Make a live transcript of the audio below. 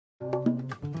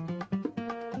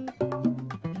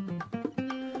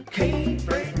Hey,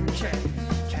 Breton chaps,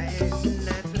 chatting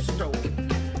at the store.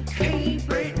 Hey,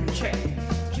 Breton chaps,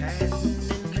 chatting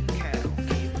in the cattle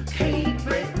cave. Hey,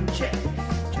 Breton chaps,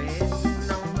 chatting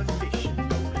on the fishing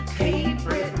boat. Hey,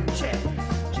 Breton chaps,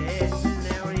 chatting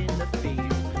out in the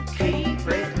field. Hey,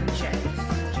 Breton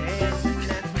chaps, chatting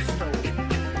at the store.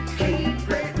 Hey,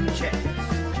 Breton chaps,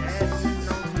 chatting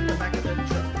on the back of the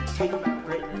truck. Talk about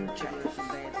Breton chaps,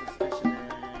 dances, fishing, and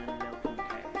milking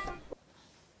calves.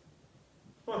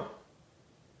 Huh.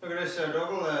 Look at this,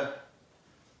 Dougal.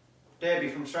 Debbie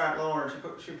from Strathlower,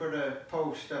 she put a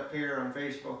post up here on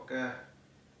Facebook.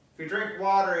 If you drink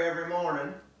water every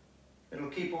morning, it'll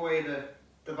keep away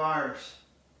the virus.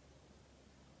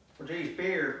 Well, geez,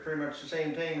 beer, pretty much the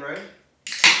same thing, right?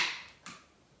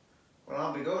 Well,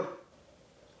 I'll be good.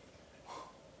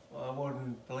 Well, I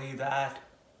wouldn't believe that.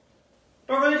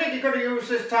 Don't really think you could have used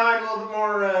this time a little bit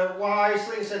more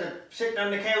wisely instead of sitting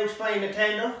on the couch playing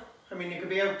Nintendo? I mean, you could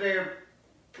be out there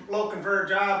looking for a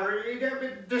job, or you could be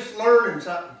just learning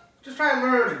something. Just try and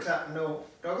learn something new,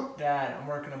 Dougal. Dad, I'm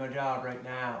working on my job right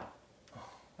now.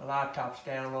 My laptop's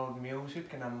downloading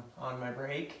music and I'm on my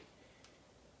break.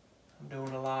 I'm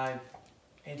doing a live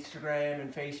Instagram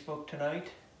and Facebook tonight.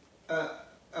 A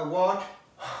what?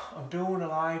 I'm doing a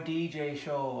live DJ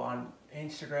show on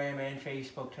Instagram and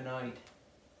Facebook tonight.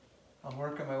 I'm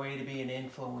working my way to be an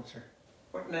influencer.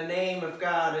 What in the name of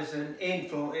God is an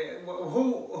influence?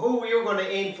 Who are you going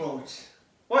to influence?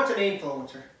 What's an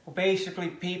influencer? Well, basically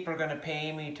people are going to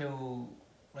pay me to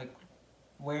like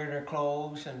wear their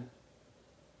clothes and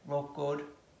look good.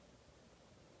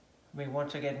 I mean,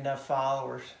 once I get enough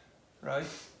followers, right?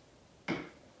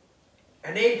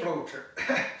 An influencer.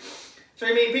 So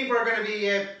you mean people are going to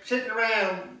be sitting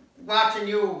around watching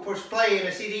you push play in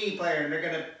a CD player and they're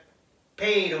going to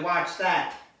pay to watch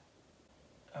that?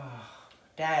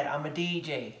 Dad, I'm a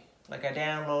DJ. Like, I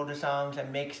download the songs, I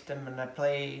mix them in a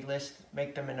playlist,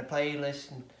 make them in a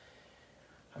playlist. And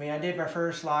I mean, I did my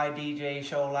first live DJ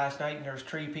show last night and there was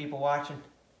 3 people watching.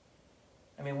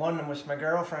 I mean, one of them was my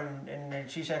girlfriend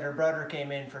and she said her brother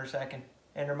came in for a second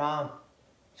and her mom.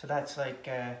 So that's like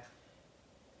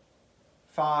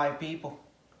 5 people,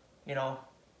 you know.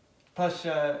 Plus,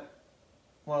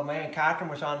 well, my Aunt Catherine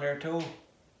was on there too.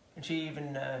 And she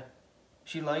even,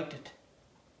 she liked it.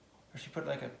 Or she put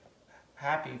like a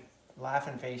happy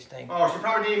laughing face thing. Oh, she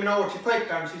probably didn't even know what she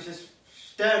clicked on. She's just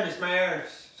staring at my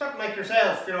ears. Something like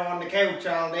yourself, you know, on the couch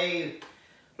all day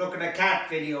looking at cat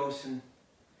videos and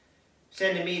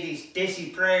sending me these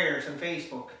dissy prayers on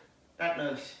Facebook. That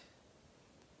nice.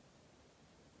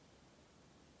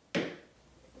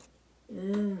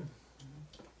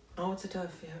 Oh, it's a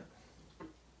tough, yeah.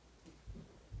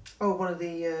 Oh, one of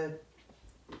the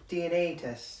DNA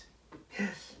tests.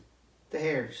 Yes. The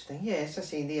heritage thing. Yes, I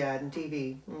seen the ad on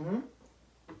TV.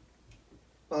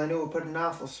 Well, I knew it put an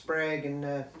awful sprag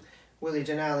in Willie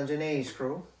Janelle and Janae's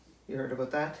crew. You heard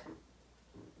about that?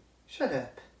 Shut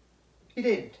up. You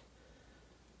didn't?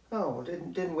 Oh, well,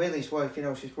 didn't Willie's wife, you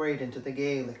know, she's great into the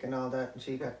Gaelic and all that, and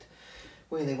she got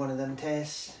Willie one of them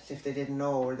tests, as if they didn't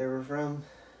know where they were from.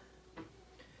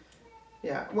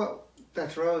 Yeah, well,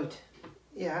 that's right.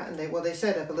 Yeah, and they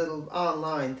set up a little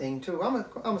online thing too,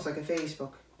 almost like a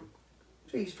Facebook.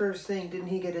 Geez, first thing, didn't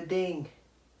he get a ding?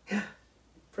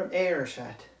 From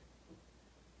Ayrshire.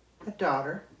 A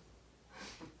daughter.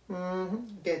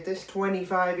 Get this,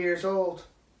 25 years old.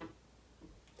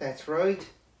 That's right.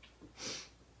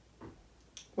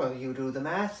 Well, you do the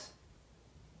math.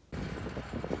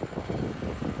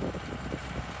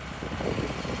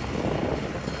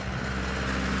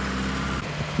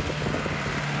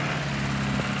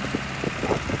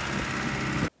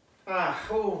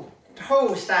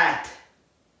 Who's that?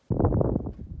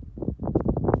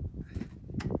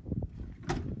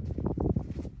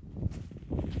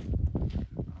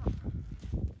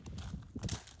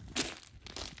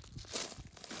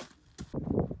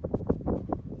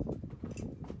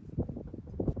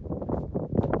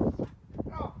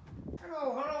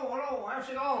 Hello, how's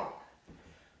she going?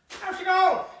 How's she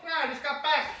going? Yeah, I just got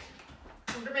back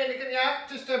from Dominican, yeah,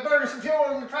 just burning some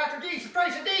fuel in the tractor. Geez, the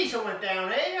price of diesel went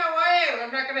down, eh? Oh, well,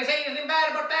 I'm not going to say anything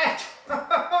bad about that.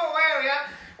 Oh, well, yeah.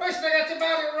 Listen, I got some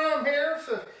bottle of rum here,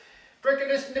 so drinking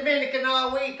this in Dominican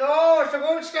all week. Oh, it's the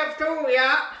good stuff too,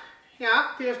 yeah.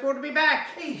 Yeah, feels good to be back.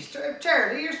 Geez,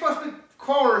 Charlie, you're supposed to be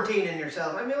quarantining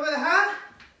yourself. I mean, huh?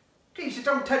 Geez, you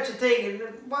don't touch a thing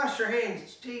and wash your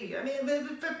hands. Gee, I mean,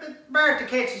 if Martha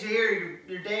catches you here,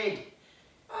 you're dead.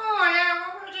 Oh,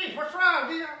 yeah, well, geez, what's wrong?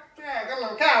 Yeah, I got a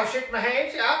little cow shit in my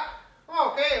hands, yeah.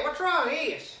 Okay, what's wrong,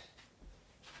 yes?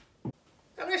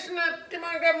 Now listen, do you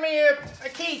mind giving me a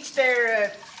Keats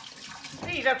there?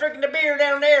 Geez, Geez, I was drinking the beer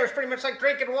down there. It's pretty much like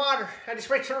drinking water. I just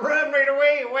switched to rum right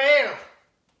away. Well,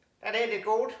 that ended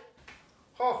good.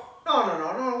 Oh.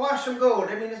 No, wash them good.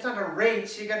 I mean, it's not a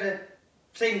rinse. You gotta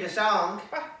sing the song.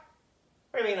 What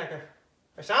do you mean, like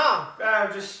a song?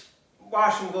 Just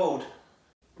wash them good.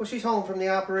 Well, she's home from the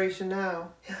operation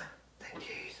now. Yeah, thank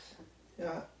Jesus.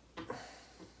 Yeah.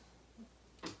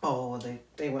 Oh, well,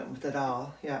 they went with it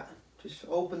all. Yeah, just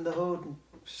opened the hood and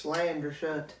slammed her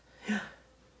shut. Yeah.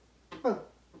 Well,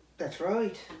 that's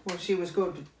right. Well, she was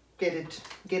good to get it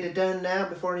done now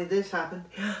before any of this happened.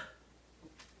 Yeah.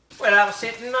 Well, I was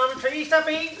sitting on a tree, stop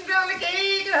eating jolly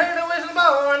cake. I heard a whistle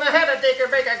blow and I had a digger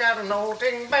bake. I got an old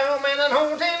tin boom and an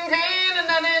old tin can, and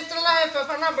that is the life of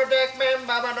a lumberjack man.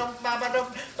 Ba-ba-dum, ba-ba-dum,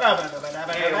 ba-ba-dum,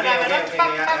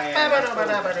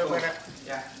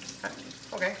 Yeah.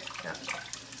 Okay. Yeah.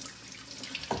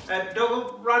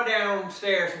 Dougal, run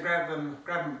downstairs and grab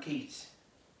him keys.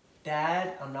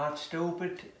 Dad, I'm not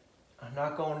stupid. I'm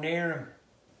not going near him.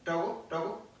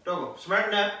 Dougal,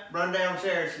 smarten up, run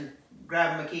downstairs and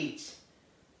grab him a keys.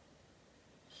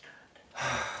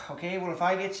 Okay, well, if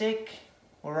I get sick,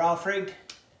 we're all frigged.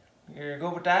 You're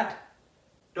good with that?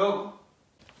 Dougal?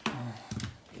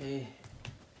 Okay.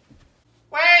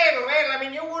 Well, I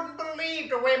mean, you wouldn't believe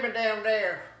the women down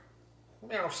there.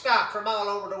 You know, stock from all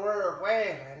over the world.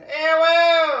 Well,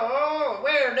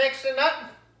 next to nothing.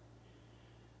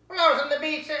 Well, I was on the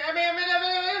beach. I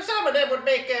mean, some of them would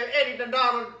make Eddie the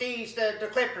Donald D's, the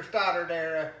Clipper's daughter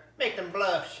there, make them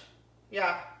blush.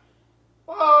 Yeah.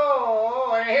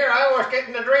 Oh, here I was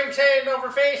getting the drinks hand over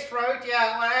fist, right?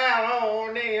 Yeah,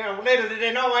 well, little did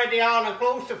they know I had the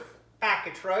all-inclusive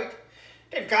package, right?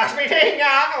 Didn't cost me anything,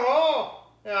 yeah.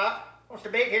 What's the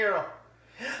big hero?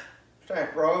 Is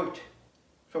that right?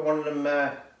 So one of them,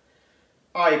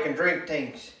 you can drink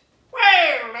things.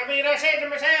 Well, I mean, I said to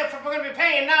myself, if we're going to be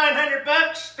paying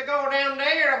 $900 to go down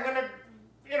there, I'm going to,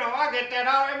 I'll get that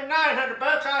all. I mean,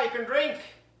 $900, all you can drink.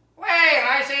 Well,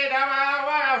 I said,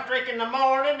 I was drinking in the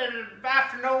morning and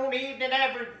afternoon, evening,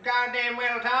 every goddamn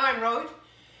well time, right?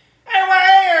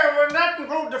 Well, that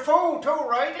includes the food too,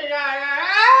 right? A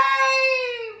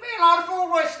lot of food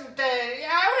wasn't,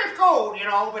 it was good,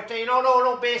 but,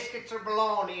 no biscuits or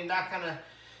bologna and that kind of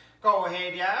go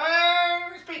ahead,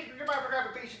 yeah. Speaking of, I grab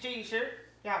a piece of cheese here.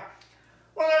 Yeah.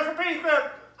 Well, there's a piece of,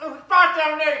 a spot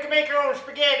down there you can make your own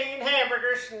spaghetti and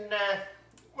hamburgers and,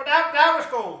 well, that was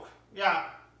cool, yeah.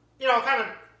 You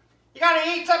gotta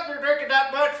eat something you're drinking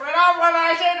that much. Well,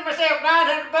 I said to myself,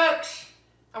 $900.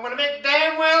 I'm gonna make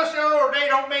damn well sure they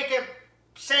don't make a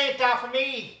cent off of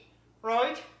me,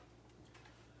 right?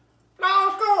 No,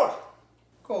 it's good.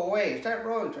 Go away, is that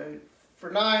right?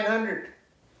 For 900.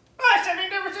 I mean,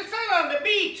 there was this fella on the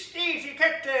beach. Geez, he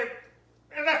kept, and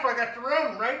that's why I got the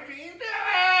room, right? He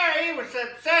was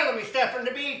selling me stuff on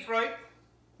the beach, right?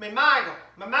 Mago,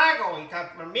 he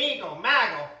kept Mago.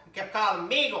 He kept calling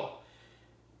Migo.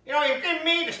 He was giving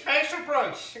me the special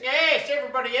price. Yes,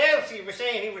 everybody else, he was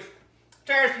saying he was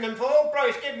charging them full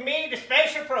price, giving me the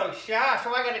special price. Yeah,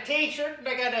 so I got a t-shirt and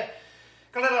I got a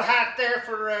little hat there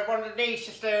for one of the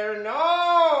nieces there. And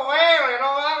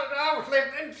I was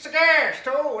living in cigars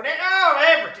too. And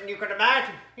everything you could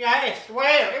imagine. Yes,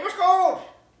 well, it was gold.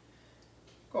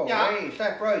 Go away, is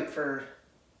that right? For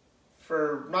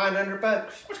 $900?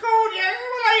 It was gold, yeah.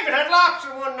 Well, I even had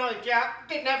lobster one night, yeah.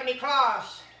 Didn't have any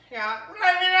claws. Yeah. Well,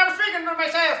 I mean, I was thinking to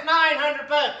myself, $900.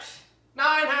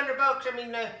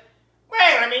 $900.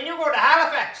 I mean, you go to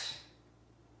Halifax.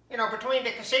 Between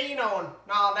the casino and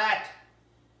all that.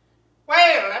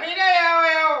 Well, I mean,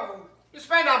 you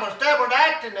spend almost double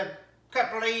that in a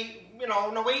couple of,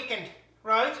 in a weekend,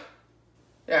 right?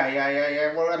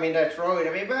 Yeah. Well, I mean, that's right.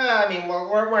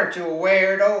 Weren't you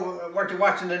aware, though? Weren't you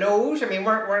watching the news? I mean,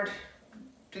 weren't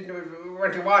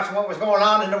you watching what was going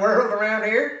on in the world around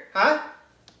here? Huh?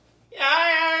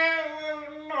 Yeah,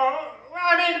 no. Well,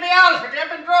 I mean, to be honest with you, I've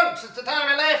been drunk since the time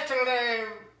I left till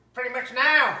pretty much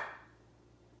now.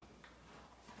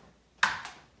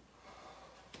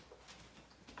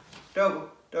 Dougal.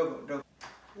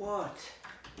 What?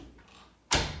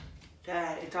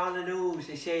 Dad, it's on the news.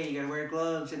 They say you gotta wear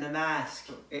gloves and a mask.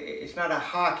 It's not a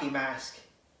hockey mask.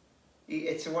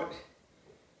 It's a what?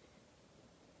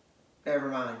 Never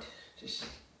mind. Just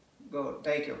go.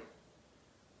 Thank you.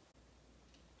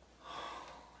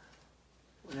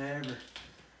 Whatever.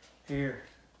 Here.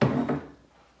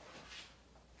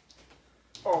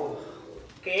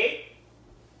 Okay.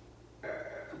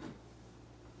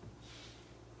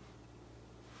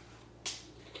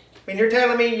 I mean, you're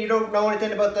telling me you don't know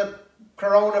anything about the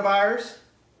coronavirus?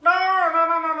 No,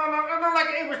 like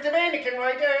it was Dominican,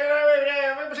 right?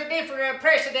 It was a different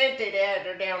Presidente they had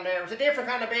there down there. It was a different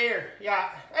kind of beer. Yeah,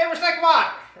 it was like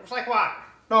water. It was like water.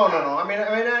 No. I mean,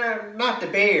 not the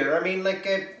beer. I mean,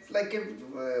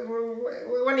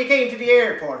 when you came to the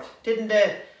airport, didn't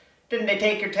they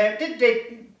take your test? Didn't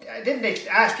they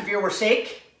ask if you were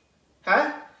sick?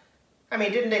 Huh? I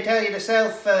mean, didn't they tell you to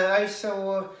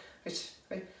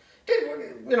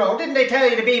didn't they tell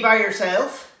you to be by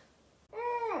yourself?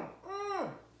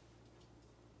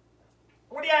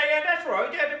 Well, yeah, that's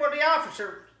right. Yeah, well, the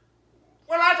officer.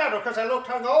 Well, I thought it because I looked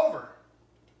hungover.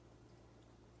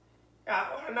 Yeah,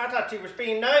 and I thought he was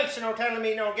being nice, telling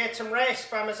me, get some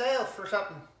rest by myself or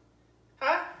something.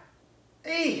 Huh?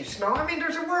 Jeez, no, I mean,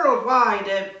 there's a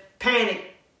worldwide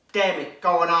pandemic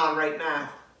going on right now.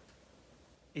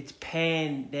 It's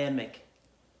pandemic.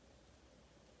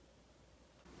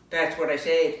 That's what I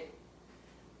said.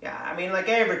 Yeah, I mean, like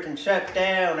everything shut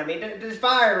down. I mean, this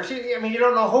virus, I mean, you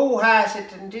don't know who has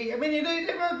it. And I mean,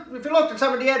 if you looked at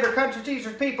some of the other countries,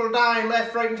 there's people dying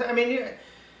left, right, and I mean,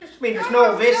 there's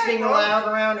no visiting allowed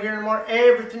around here anymore.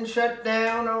 Everything's shut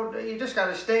down. Oh, you just got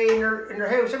to stay in your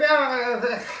house. I mean,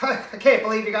 I can't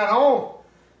believe you got home.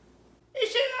 You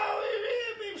see,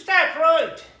 was that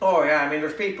right? Oh, yeah, I mean,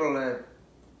 there's people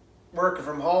working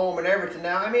from home and everything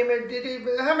now. I mean,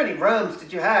 how many rooms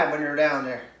did you have when you were down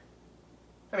there?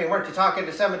 I mean, weren't you talking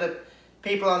to some of the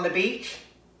people on the beach?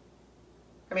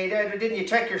 I mean, didn't you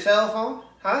check your cell phone?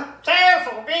 Huh? Cell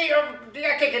phone?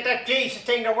 I can't get that Jesus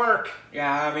thing to work.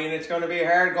 Yeah, I mean, it's going to be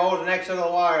hard go the next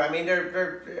little while. I mean,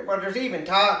 there's even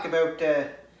talk about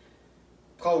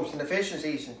closing the fishing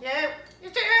season. Yeah,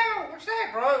 what's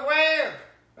that, bro? Well,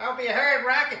 that'll be a hard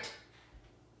racket.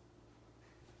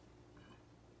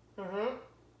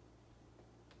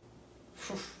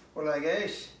 Well, I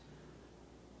guess.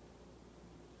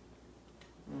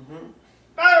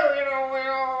 Oh,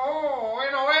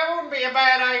 it wouldn't be a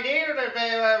bad idea to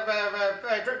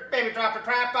maybe drop a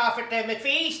trap off at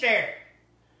MacInnis there.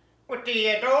 With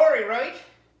the dory, right?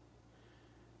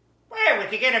 Well, we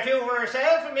could get a few for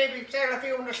ourselves and maybe sell a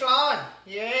few on the sly.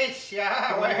 Yes,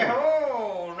 yeah,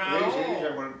 well,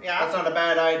 no. Yeah. That's not a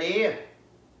bad idea.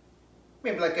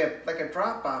 Maybe like a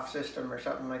drop-off system or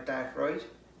something like that, right?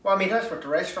 Well, I mean, that's what the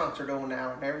restaurants are doing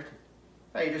now and everything.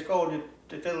 Now you just go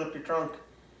to fill up your trunk.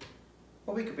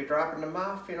 Well, we could be dropping them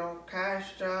off,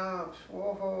 cash jobs.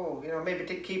 Whoa, maybe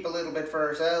to keep a little bit for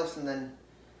ourselves, and then,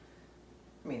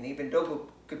 I mean, even Doug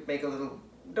could make a little.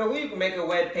 Doug, you can make a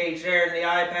web page there in the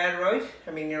iPad, right?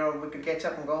 I mean, we could get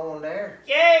something going there.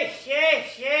 Yes. Yeah,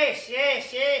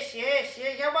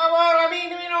 well, I mean,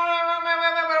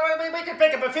 we could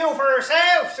pick up a few for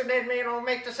ourselves, and then,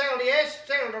 make sell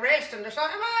the rest, and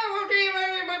decide. Well, we'll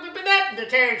be nothing to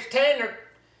charge 10 or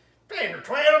 $12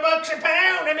 a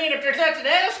pound. I mean, if there's nothing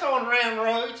else going around,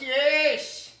 right?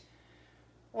 Yes.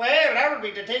 Well, that would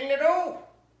be the thing to do.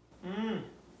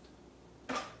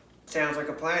 Sounds like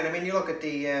a plan. I mean, you look at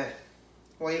even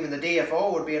the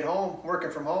DFO would be at home,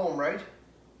 working from home, right?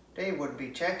 They wouldn't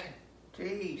be checking.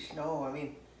 Jeez, no, I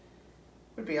mean,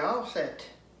 we'd be all set.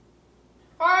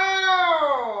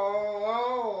 Oh,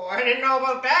 I didn't know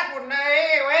about that, wouldn't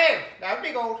I? Well, that would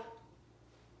be good.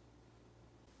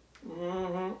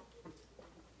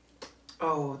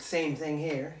 Oh, same thing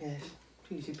here, yes.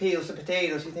 Jeez, he peels the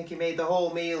potatoes. You think he made the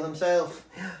whole meal himself?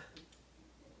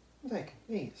 Like,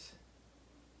 please.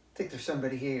 I think there's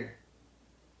somebody here.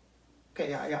 Okay,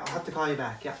 yeah, I'll have to call you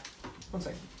back, yeah. 1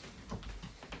 second.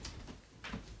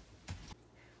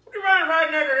 We're right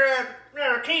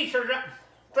another keys or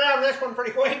found this one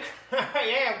pretty quick.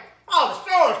 Yeah, all the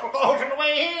stores were closing the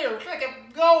way here. It's like a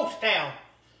ghost town.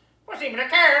 Wasn't even a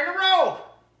car in the road.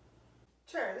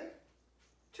 Charlie,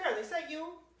 is that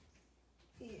you?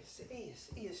 Yes,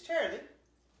 Charlie.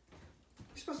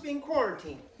 You're supposed to be in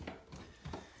quarantine.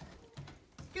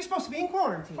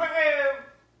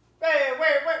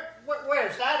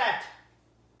 Where's that at?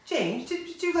 James,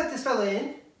 did you let this fella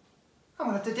in? I'm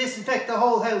gonna have to disinfect the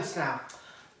whole house now.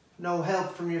 No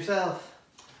help from yourself.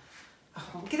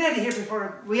 Oh, get out of here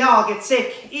before we all get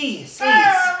sick. Ease. I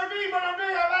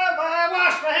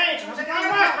washed my hands.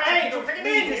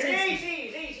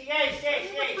 Easy. Yes.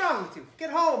 What's wrong with you? Get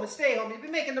home and stay home. You've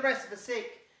been making the rest of us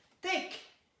sick. Think.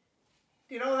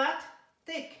 Do you know that?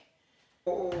 Think.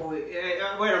 Oh,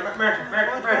 yeah, wait, Martin,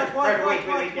 wait.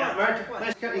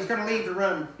 Martin, he's gonna leave the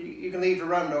room. You can leave the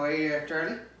room though,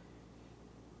 Charlie?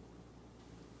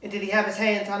 And did he have his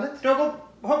hands on it? Double,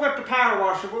 hook up the power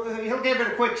washer. He'll give it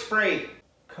a quick spray.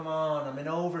 Come on, I'm in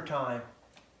overtime.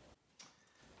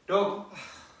 Doug.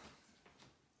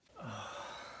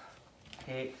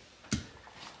 Hey.